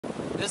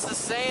This is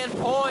Sand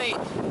Point.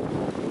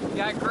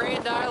 Got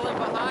Grand Island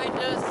behind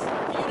us.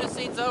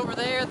 Munising's over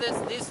there.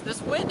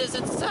 This wind is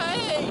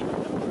insane.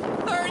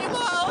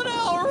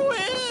 30-mile-an-hour winds.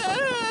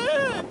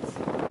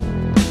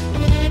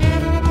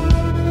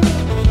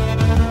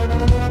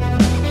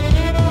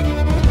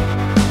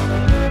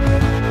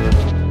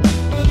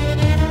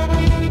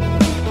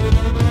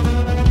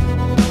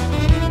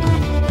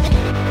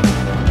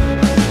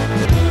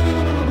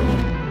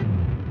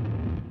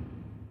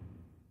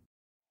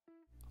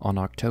 On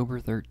October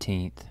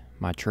 13th,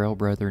 my trail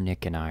brother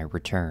Nick and I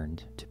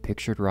returned to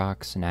Pictured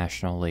Rocks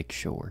National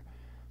Lakeshore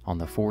on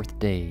the 4th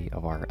day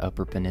of our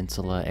Upper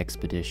Peninsula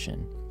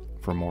expedition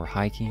for more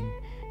hiking,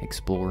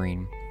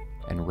 exploring,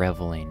 and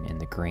reveling in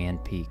the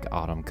Grand Peak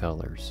autumn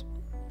colors.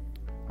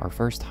 Our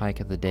first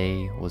hike of the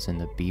day was in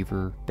the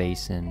Beaver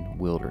Basin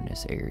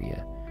wilderness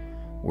area,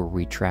 where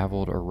we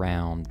traveled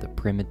around the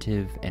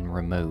primitive and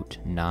remote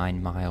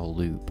 9-mile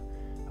loop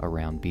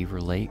around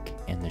Beaver Lake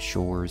and the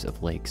shores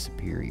of Lake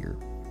Superior.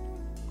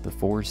 The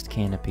forest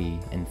canopy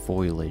and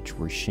foliage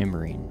were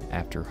shimmering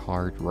after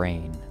hard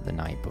rain the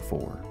night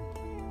before.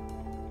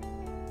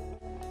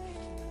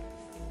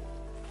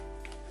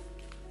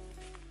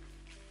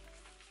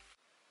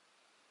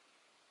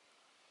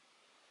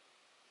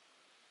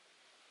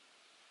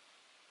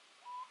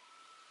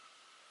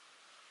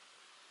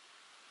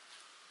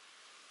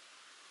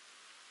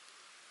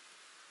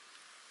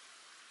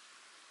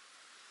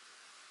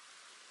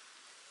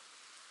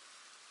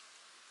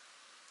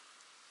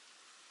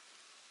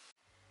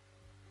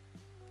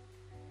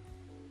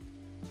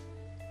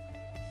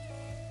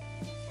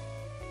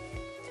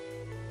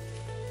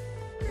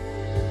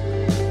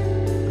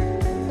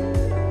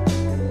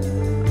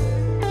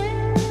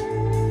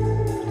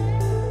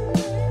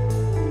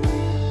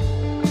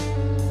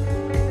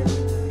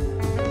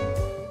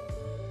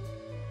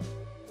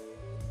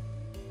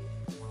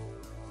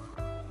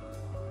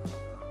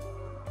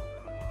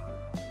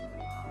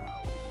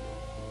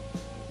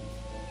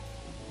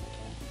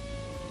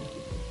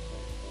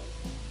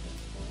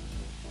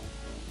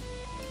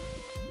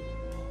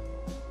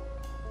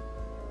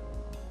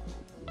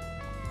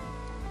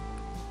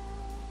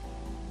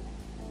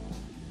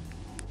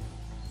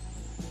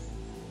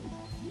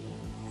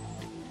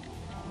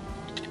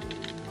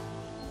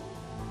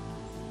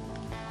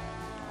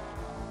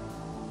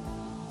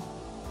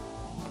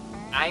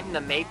 I'm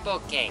the Maple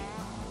King.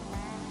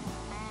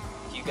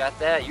 If you got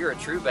that, you're a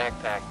true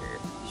backpacker.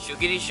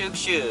 Shoogity shoog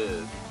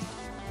shoog.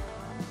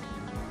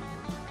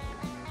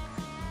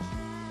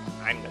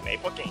 I'm the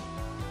Maple King.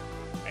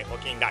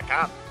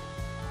 MapleKing.com.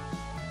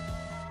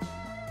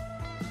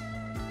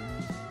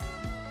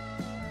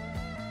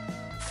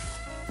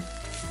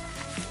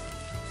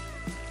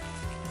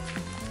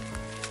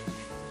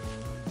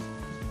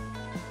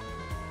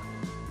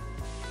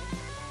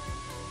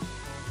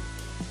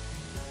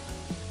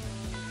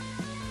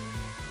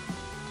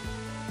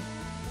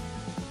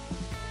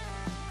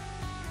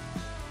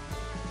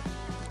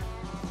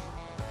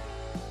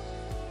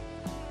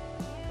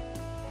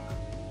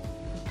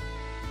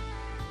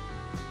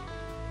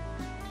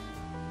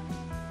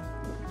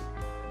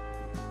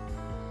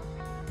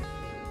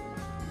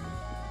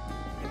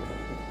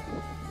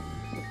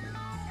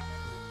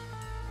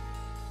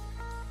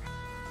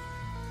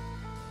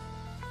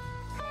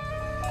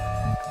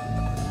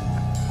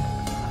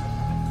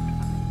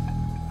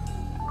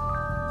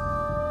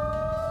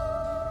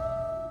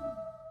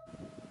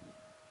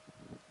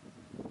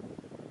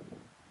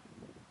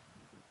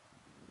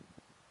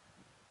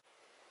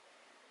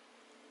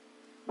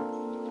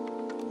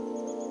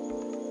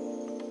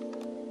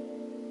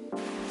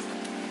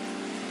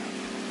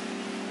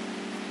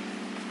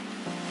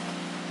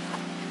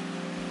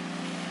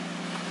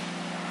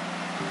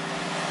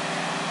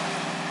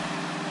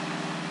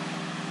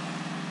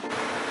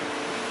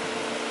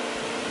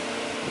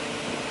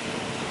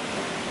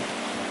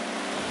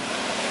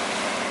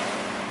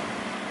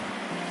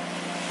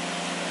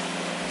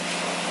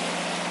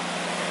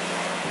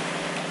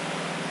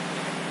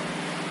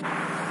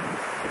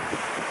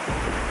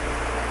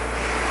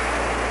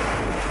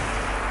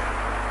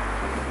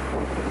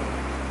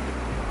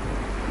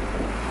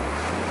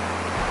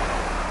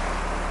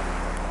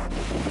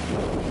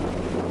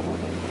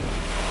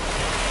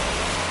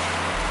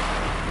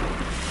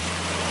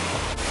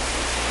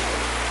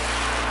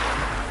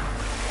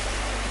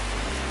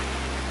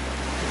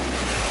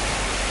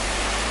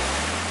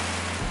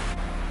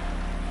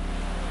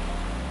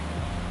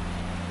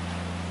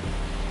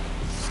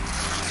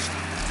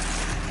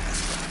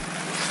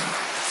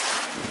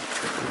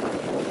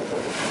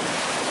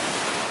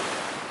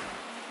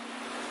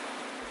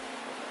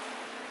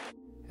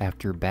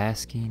 After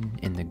basking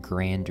in the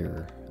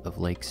grandeur of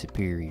Lake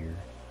Superior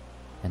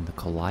and the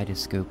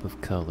kaleidoscope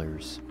of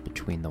colors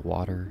between the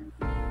water,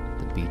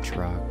 the beach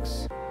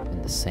rocks,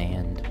 and the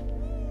sand,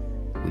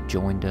 we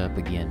joined up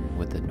again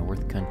with the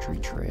North Country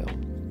Trail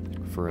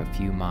for a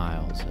few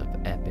miles of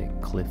epic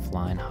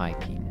cliffline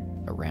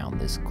hiking around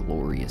this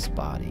glorious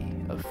body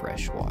of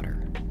fresh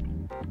water.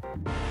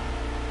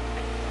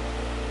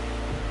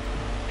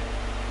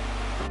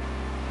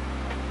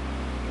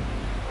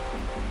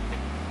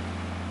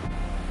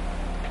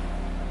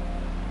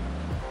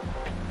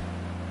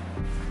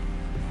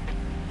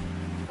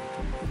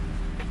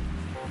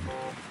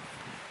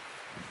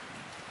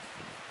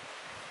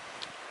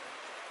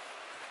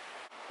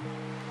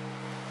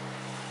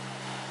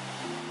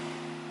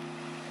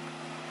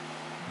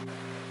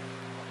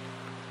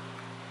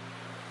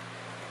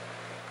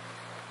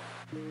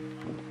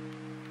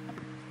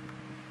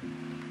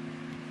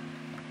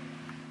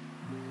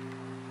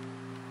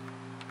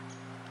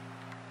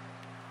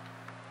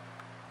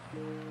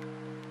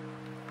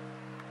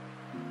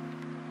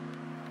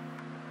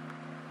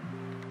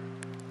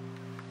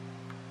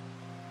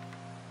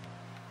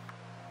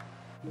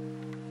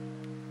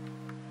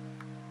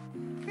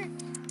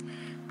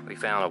 We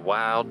found a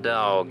wild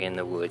dog in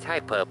the woods. Hi,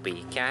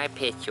 puppy. Can I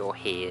pet your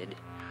head?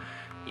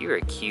 You're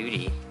a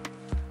cutie.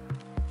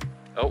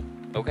 Oh,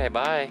 okay,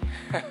 bye.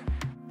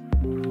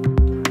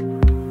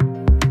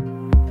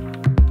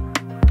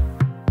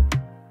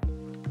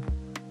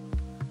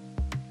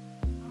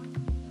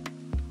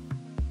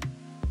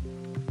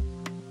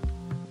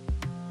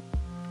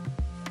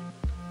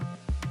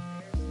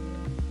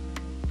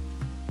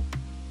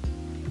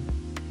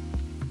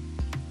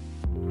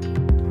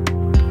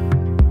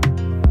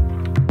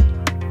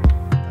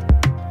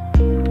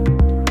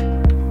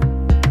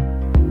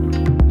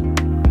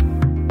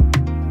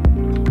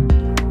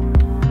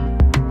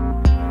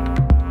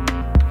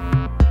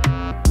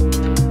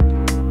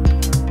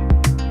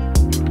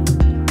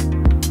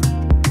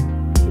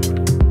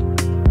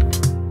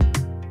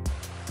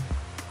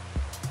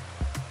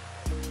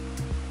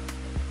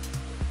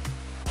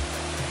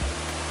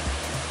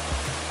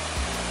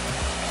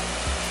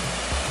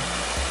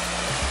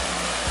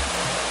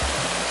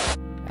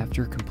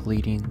 After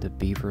completing the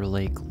Beaver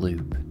Lake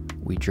Loop,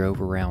 we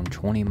drove around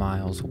 20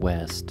 miles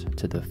west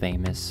to the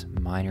famous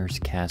Miners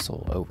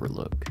Castle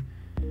Overlook,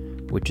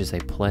 which is a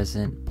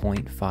pleasant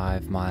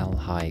 0.5-mile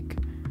hike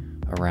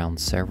around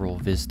several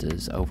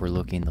vistas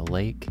overlooking the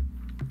lake,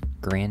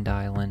 Grand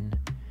Island,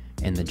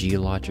 and the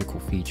geological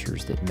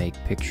features that make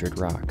Pictured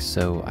Rock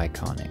so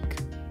iconic.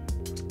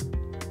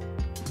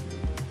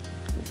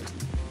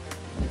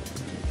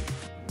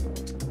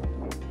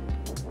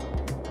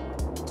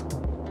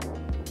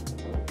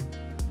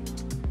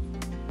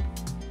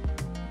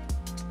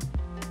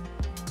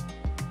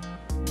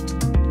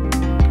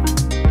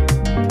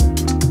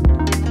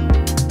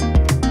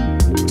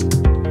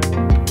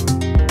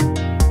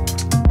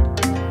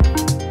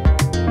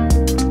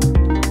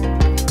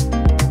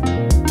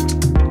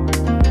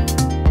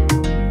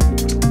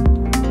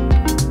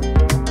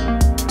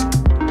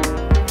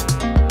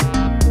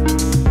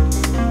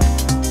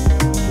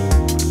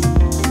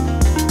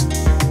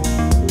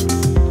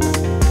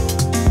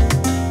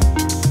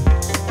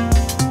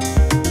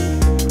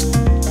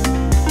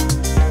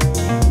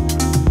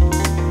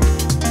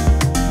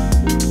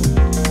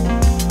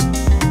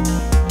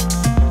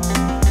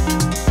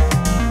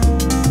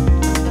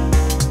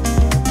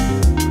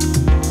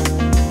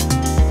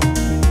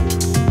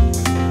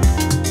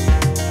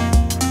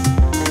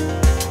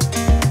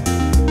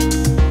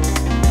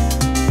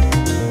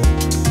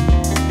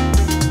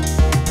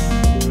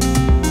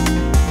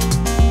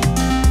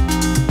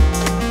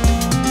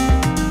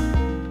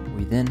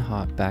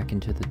 Back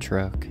into the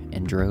truck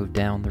and drove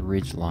down the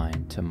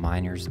ridgeline to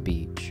Miners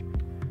Beach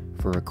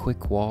for a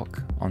quick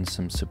walk on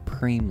some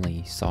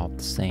supremely soft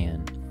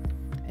sand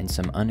and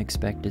some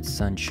unexpected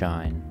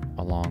sunshine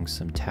along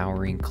some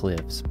towering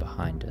cliffs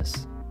behind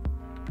us.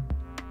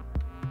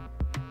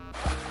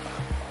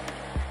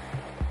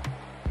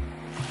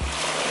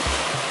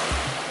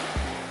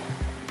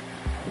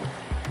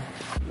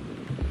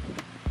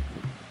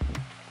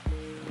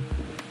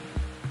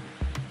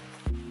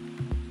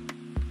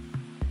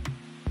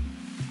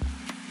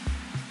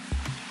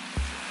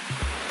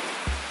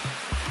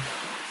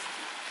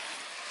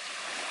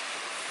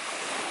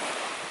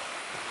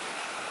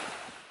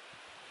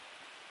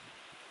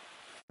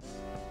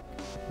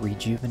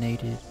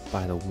 Rejuvenated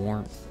by the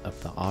warmth of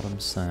the autumn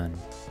sun,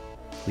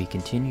 we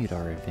continued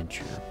our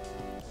adventure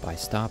by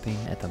stopping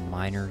at the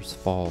Munising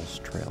Falls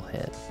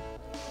trailhead,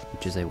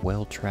 which is a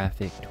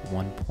well-trafficked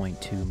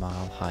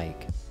 1.2-mile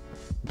hike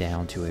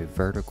down to a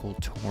vertical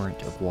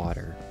torrent of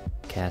water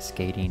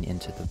cascading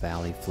into the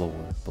valley floor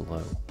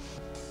below.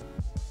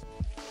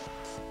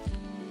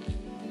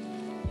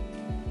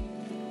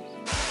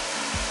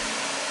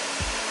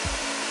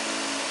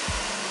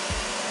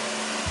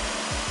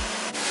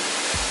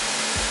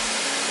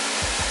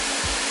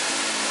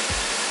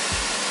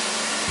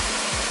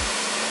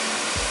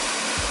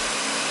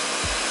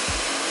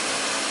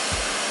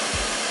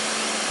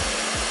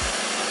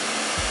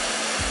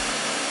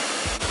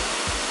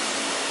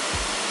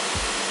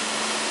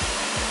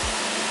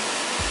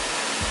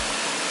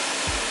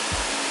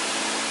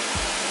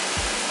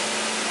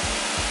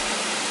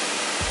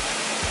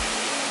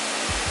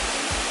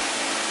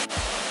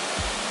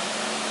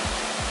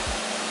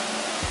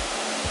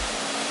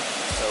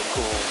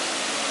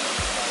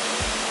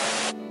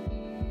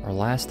 Our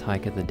last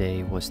hike of the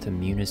day was to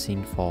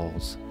Munising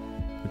Falls,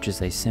 which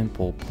is a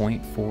simple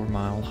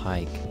 0.4-mile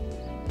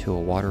hike to a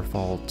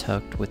waterfall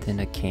tucked within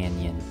a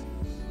canyon,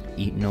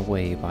 eaten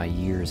away by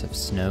years of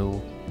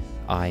snow,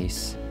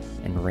 ice,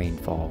 and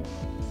rainfall.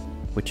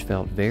 which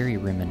felt very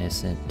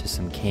reminiscent to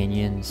some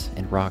canyons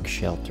and rock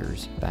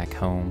shelters back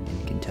home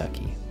in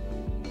Kentucky.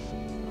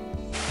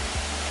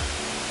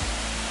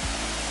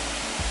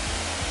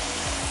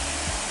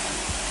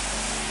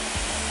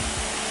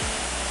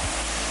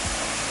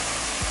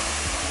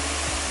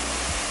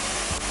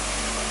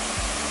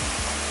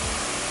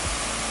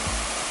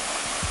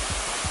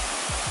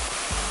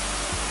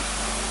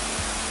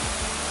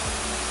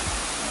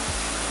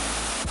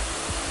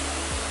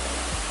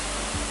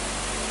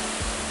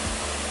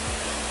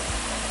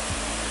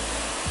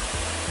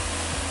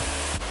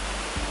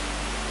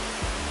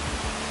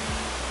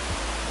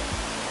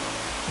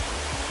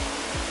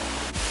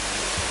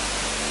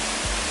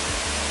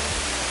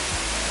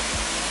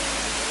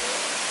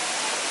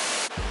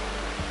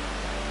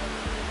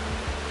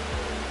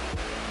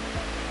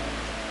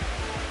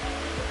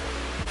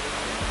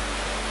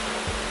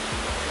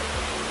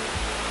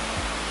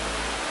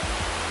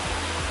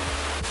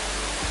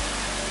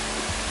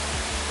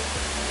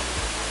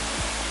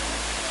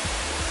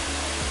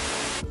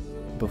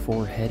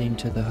 Before heading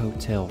to the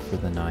hotel for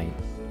the night,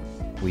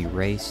 we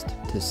raced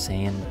to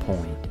Sand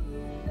Point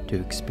to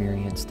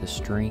experience the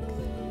strength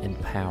and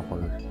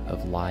power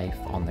of life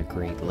on the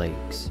Great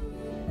Lakes,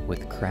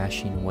 with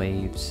crashing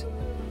waves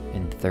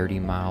and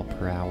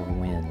 30-mile-per-hour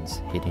winds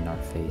hitting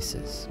our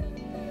faces.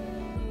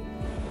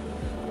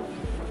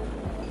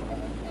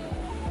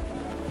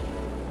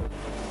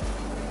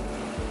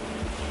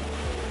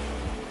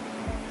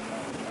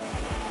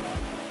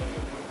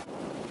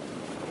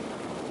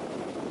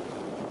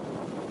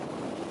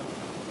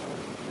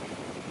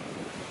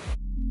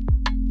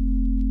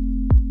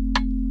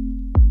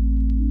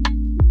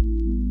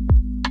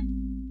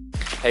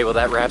 Hey, well,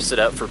 that wraps it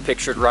up for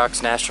Pictured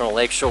Rocks National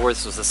Lakeshore.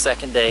 This was the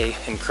second day.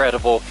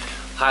 Incredible.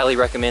 Highly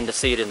recommend to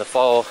see it in the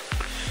fall.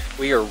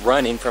 We are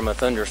running from a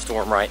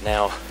thunderstorm right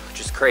now, which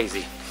is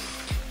crazy.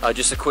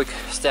 Just a quick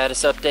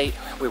status update.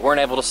 We weren't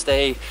able to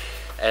stay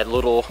at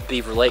Little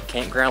Beaver Lake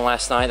campground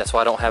last night. That's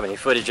why I don't have any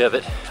footage of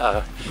it.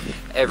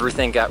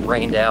 Everything got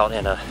rained out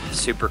in a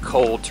super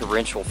cold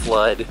torrential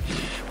flood.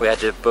 We had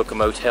to book a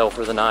motel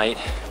for the night.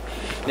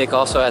 Nick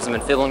also hasn't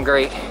been feeling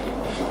great,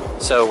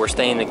 so we're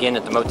staying again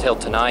at the motel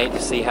tonight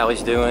to see how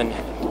he's doing,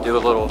 do a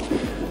little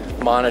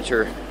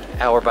monitor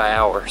hour by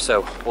hour.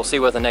 So we'll see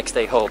what the next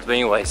day holds. But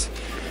anyways,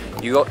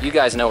 you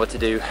guys know what to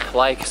do.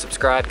 Like,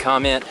 subscribe,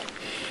 comment,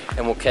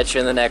 and we'll catch you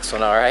in the next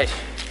one, all right?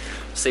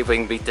 See if we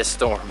can beat this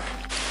storm.